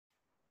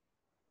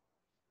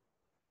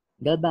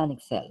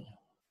Galvanic cell.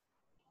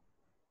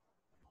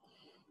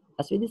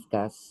 As we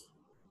discussed,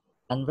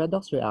 an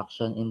redox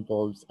reaction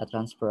involves a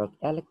transfer of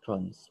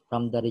electrons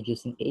from the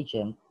reducing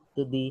agent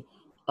to the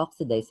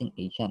oxidizing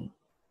agent.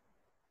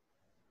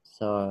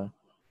 So,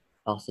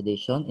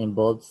 oxidation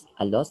involves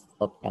a loss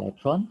of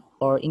electron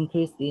or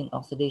increase in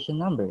oxidation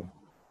number,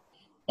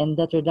 and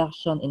that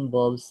reduction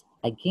involves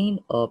a gain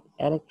of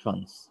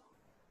electrons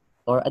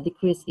or a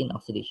decrease in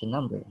oxidation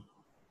number.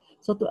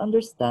 So to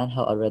understand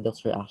how a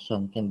redox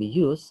reaction can be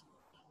used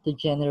to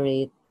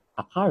generate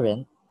a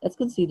current, let's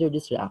consider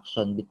this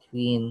reaction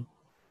between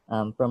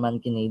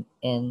permanganate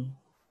and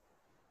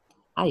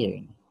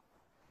iron.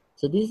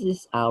 So this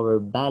is our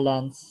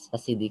balanced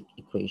acidic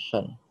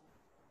equation.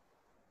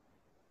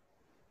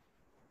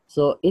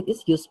 So it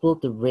is useful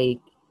to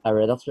break a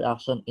redox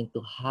reaction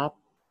into half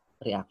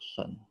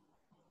reaction.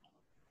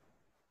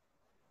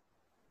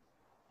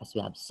 As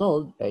we have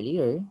solved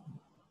earlier,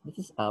 this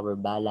is our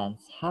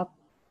balanced half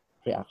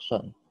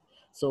reaction.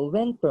 So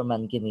when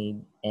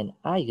permanganate and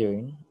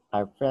iron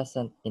are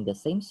present in the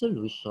same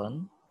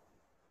solution,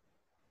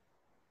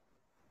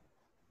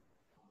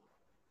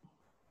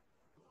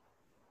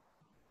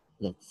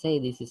 let's say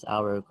this is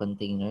our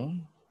container.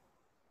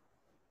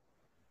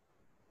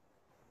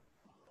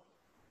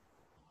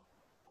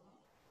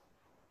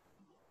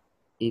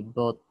 If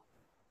both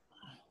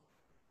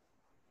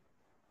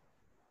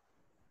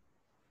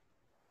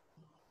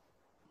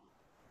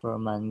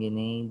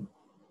permanganate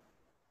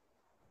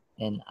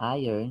and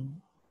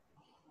iron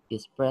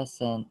is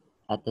present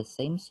at the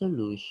same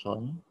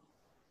solution,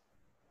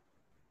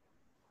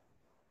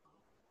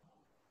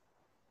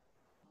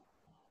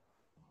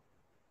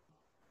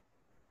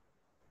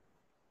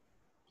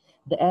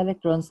 the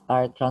electrons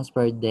are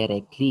transferred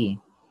directly.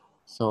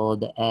 So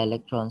the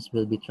electrons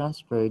will be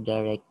transferred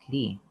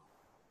directly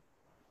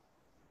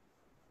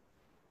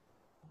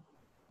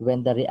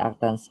when the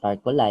reactants are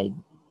collide.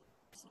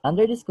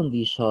 Under this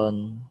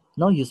condition,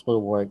 no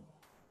useful work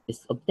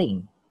is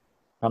obtained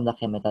from the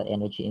chemical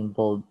energy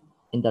involved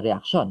in the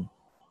reaction,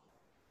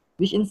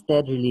 which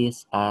instead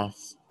release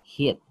as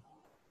heat.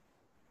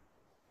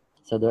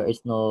 So there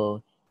is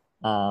no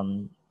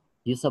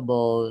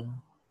usable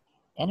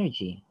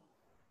energy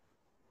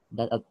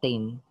that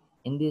obtained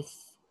in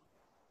this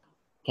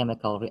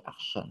chemical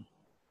reaction.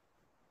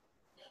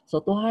 So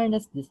to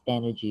harness this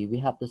energy, we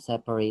have to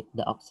separate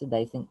the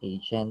oxidizing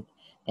agent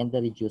and the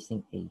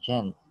reducing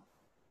agent.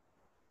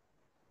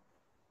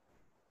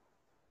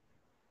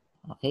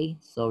 Okay,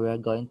 so we're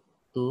going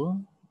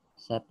to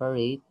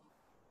separate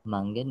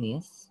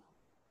manganese,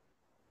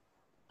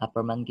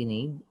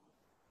 permanganate,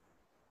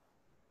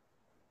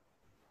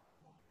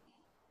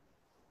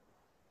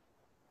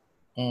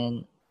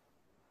 and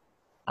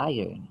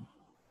iron.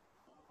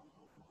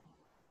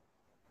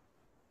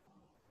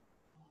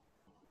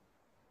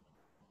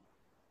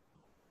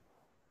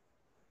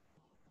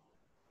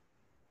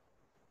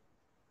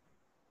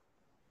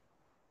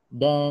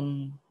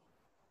 Then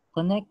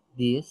connect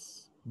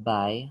this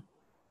by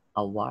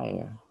a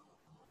wire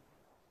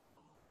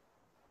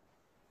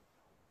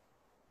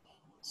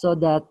so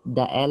that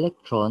the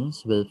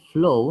electrons will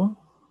flow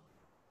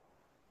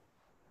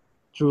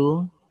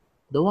through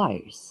the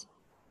wires.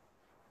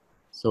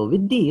 So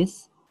with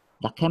this,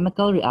 the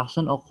chemical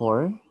reaction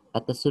occurs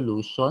at the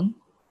solution.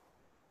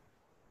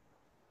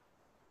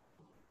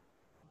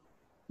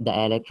 The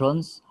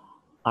electrons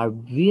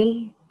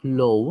will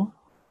flow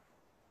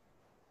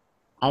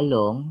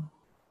along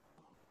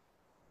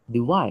the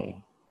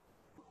wire,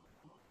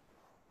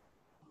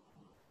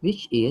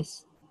 which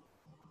is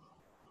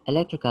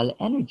electrical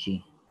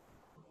energy.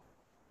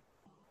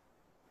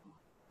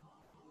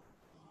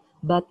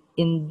 But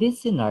in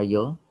this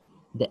scenario,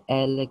 the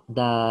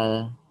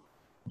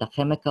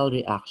chemical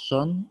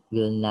reaction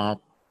will not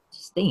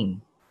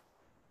sustain.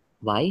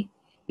 Why?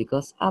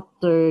 Because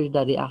after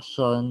the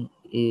reaction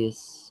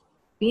is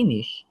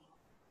finished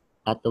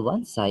at the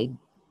one side,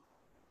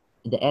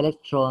 the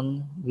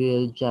electron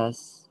will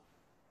just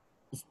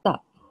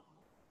stop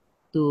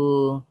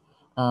to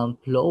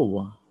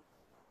flow.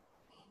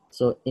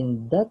 So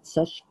in that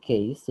such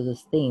case, to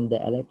sustain the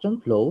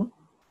electron flow,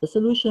 the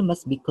solution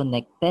must be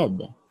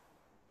connected.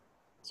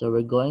 So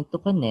we're going to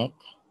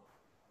connect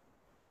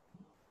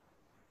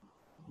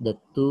the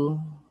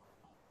two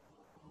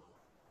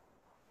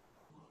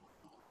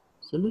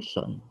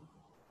solution.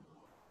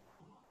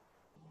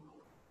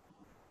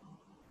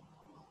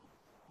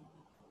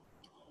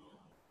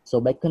 So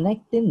by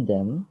connecting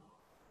them,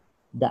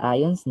 the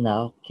ions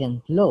now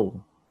can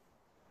flow.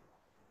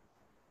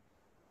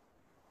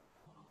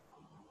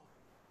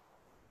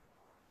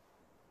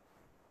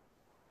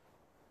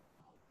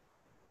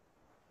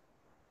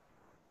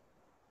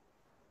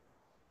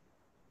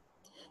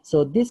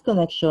 So this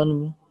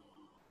connection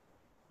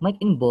might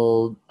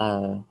involve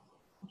a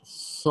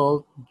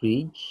salt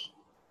bridge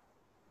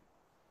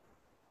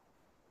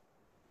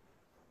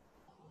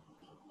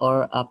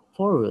or a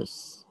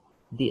porous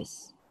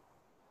disc.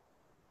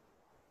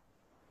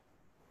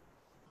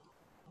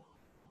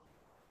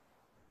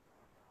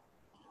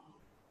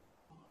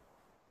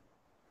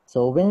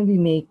 So when we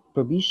make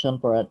provision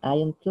for an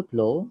ion to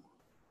flow,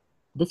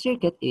 the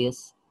circuit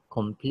is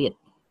complete.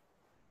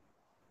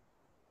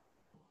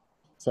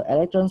 So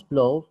electrons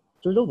flow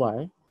through the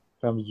wire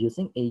from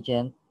reducing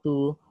agent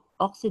to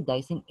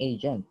oxidizing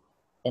agent,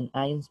 and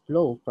ions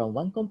flow from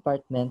one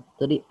compartment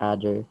to the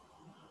other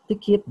to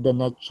keep the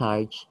net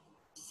charge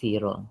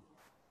zero.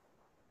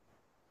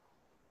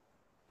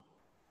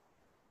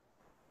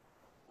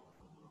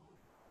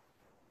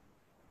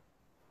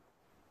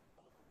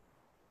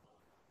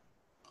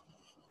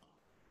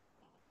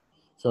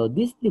 So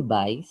this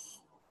device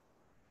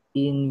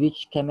in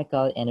which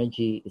chemical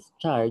energy is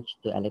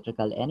charged to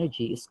electrical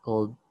energy is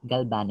called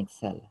galvanic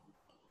cell.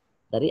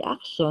 The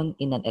reaction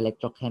in an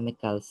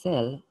electrochemical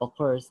cell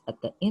occurs at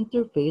the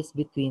interface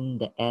between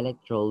the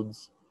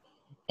electrodes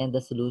and the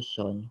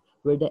solution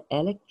where the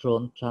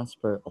electron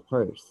transfer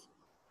occurs.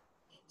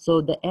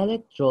 So the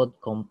electrode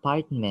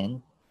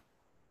compartment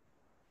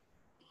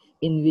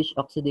in which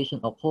oxidation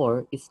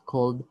occurs is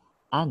called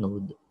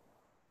anode.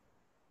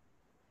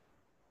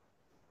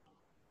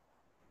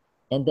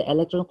 And the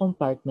electron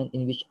compartment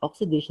in which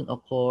oxidation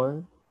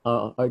occurs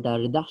or the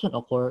reduction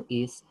occurs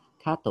is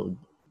cathode.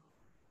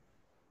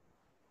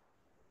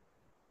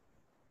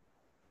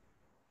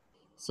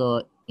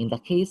 So in the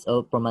case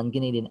of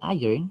permanganate and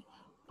iron,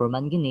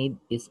 permanganate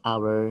is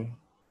our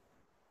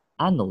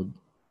anode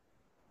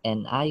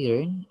and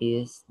iron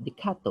is the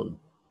cathode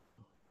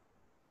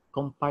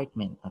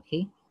compartment,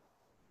 okay?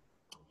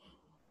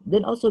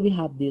 Then also we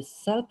have this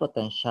cell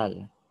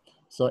potential.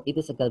 So it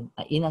is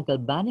in a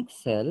galvanic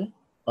cell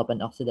of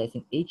an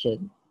oxidizing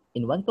agent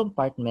in one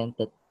compartment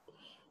that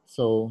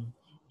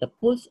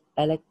pulls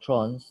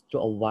electrons through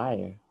a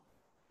wire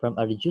from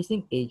a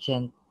reducing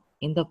agent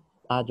in the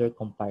other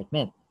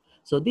compartment.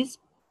 So this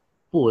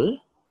pull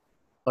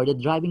or the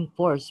driving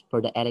force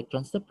for the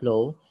electrons to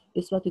flow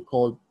is what we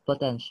call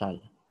potential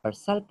or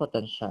cell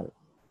potential.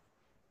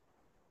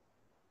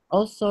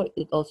 Also,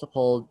 it's also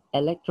called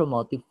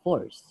electromotive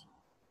force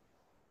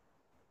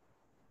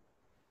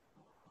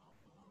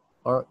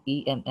or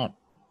EMF,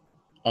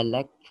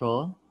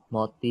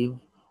 electromotive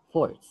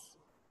force,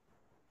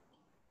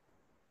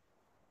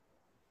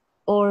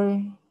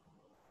 or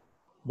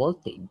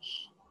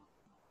voltage.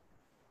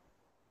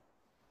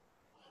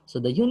 So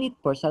the unit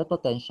for cell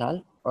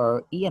potential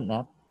or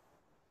EMF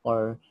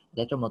or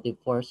electromotive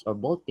force or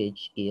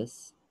voltage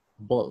is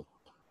volt,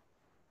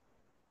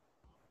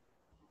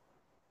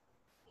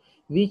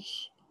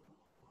 which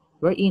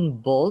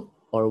wherein volt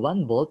or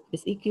 1 volt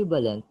is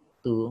equivalent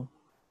to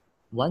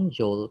 1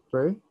 joule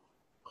per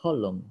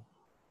coulomb.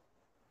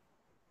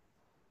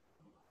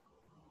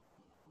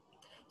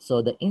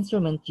 So the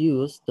instrument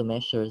used to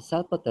measure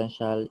cell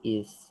potential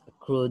is a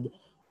crude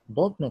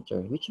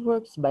voltmeter, which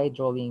works by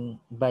drawing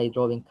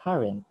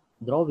current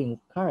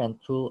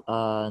through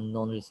a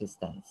known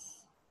resistance.